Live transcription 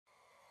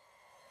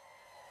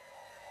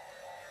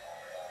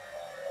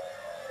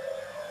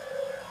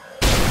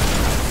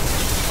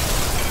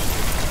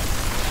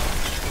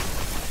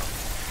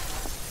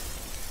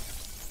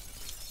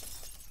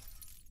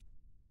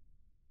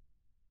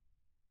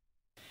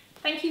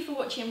Thank you for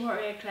watching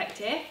Warrior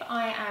Collective.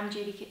 I am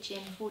Julie Kitchen,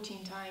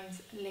 14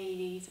 times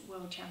Ladies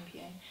World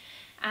Champion.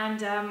 And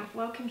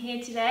welcome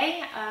here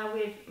today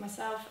with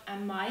myself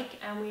and Mike,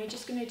 and we are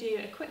just going to do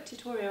a quick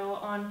tutorial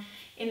on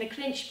in the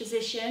clinch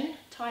position,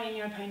 tying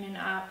your opponent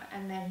up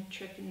and then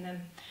tripping them.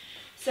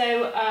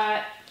 So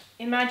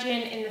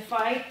imagine in the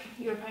fight,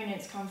 your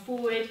opponent's come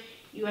forward,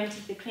 you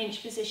entered the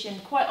clinch position.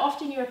 Quite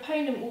often your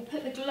opponent will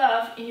put the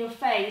glove in your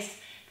face.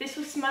 This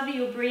will smother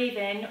your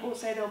breathing.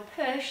 Also they'll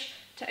push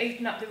to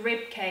open up the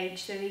rib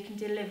cage so that you can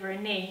deliver a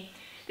knee.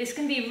 This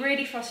can be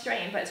really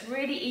frustrating, but it's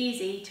really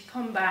easy to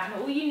combat,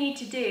 and all you need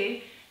to do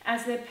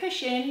as they're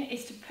pushing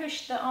is to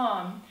push the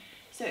arm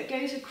so it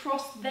goes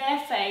across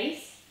their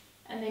face,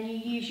 and then you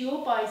use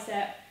your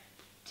bicep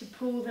to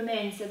pull them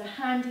in. So the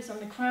hand is on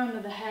the crown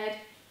of the head,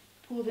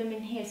 pull them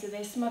in here so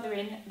they're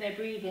smothering their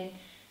breathing.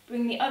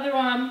 Bring the other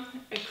arm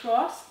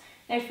across.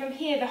 Now from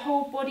here the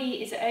whole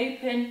body is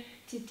open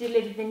to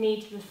deliver the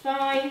knee to the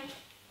thigh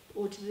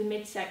or to the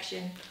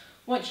midsection.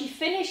 Once you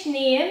finish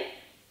kneeing,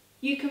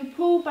 you can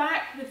pull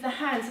back with the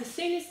hands. As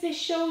soon as this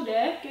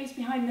shoulder goes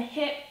behind the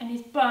hip and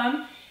his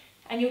bum,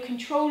 and you're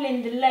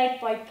controlling the leg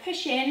by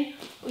pushing,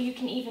 or you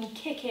can even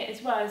kick it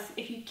as well.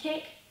 If you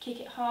kick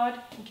it hard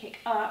and kick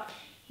up,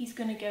 he's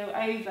going to go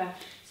over.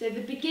 So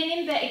the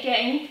beginning bit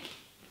again,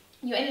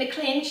 you're in the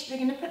clinch, they're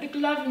going to put the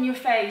glove in your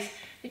face.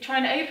 They're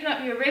trying to open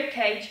up your rib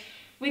cage.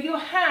 With your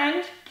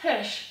hand,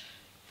 push,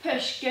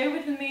 push, go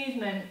with the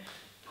movement.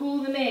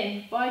 Pull them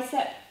in,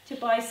 bicep to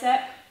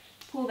bicep,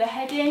 pull the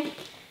head in,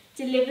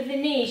 deliver the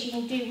knees. You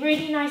can do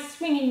really nice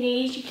swinging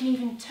knees. You can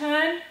even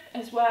turn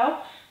as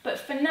well. But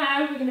for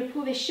now, we're going to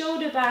pull this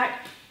shoulder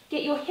back,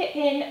 get your hip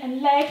in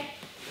and leg,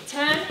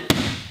 turn,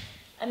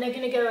 and they're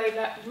going to go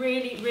over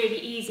really,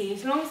 really easy.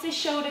 As long as this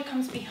shoulder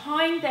comes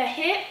behind their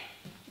hip,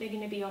 they're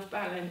going to be off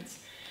balance.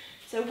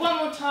 So one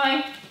more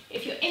time,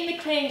 if you're in the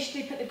clinch,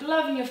 they put the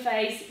glove in your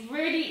face,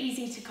 really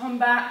easy to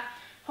combat.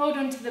 Hold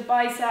on to the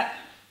bicep,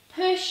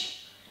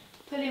 push,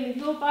 pull in with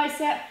your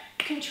bicep,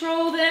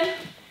 control them,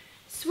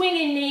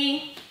 swinging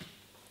knee,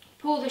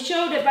 pull the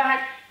shoulder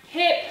back,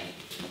 hip,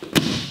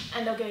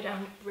 and they'll go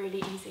down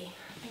really easy.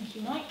 Thank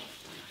you, Mike.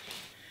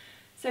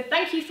 So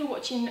thank you for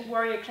watching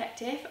Warrior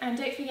Collective, and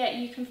don't forget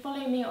you can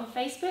follow me on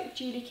Facebook,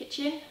 Julie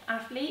Kitchen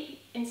Athlete,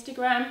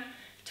 Instagram,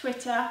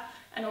 Twitter,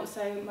 and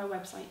also my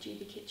website,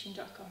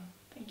 juliekitchen.com.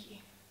 Thank you.